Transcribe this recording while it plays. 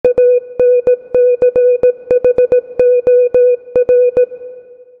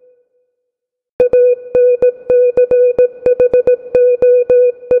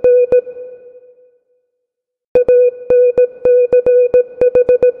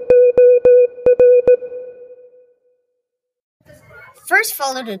First,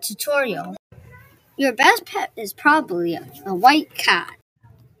 follow the tutorial. Your best pet is probably a white cat.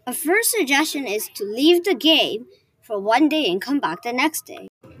 A first suggestion is to leave the game for one day and come back the next day.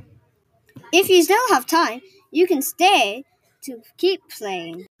 If you still have time, you can stay to keep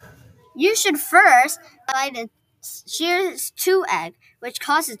playing. You should first buy the Shears 2 egg, which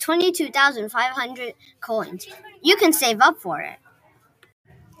costs 22,500 coins. You can save up for it.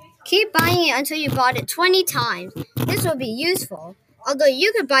 Keep buying it until you bought it 20 times. This will be useful, although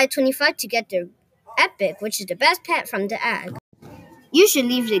you could buy 25 to get the epic, which is the best pet from the egg. You should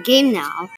leave the game now.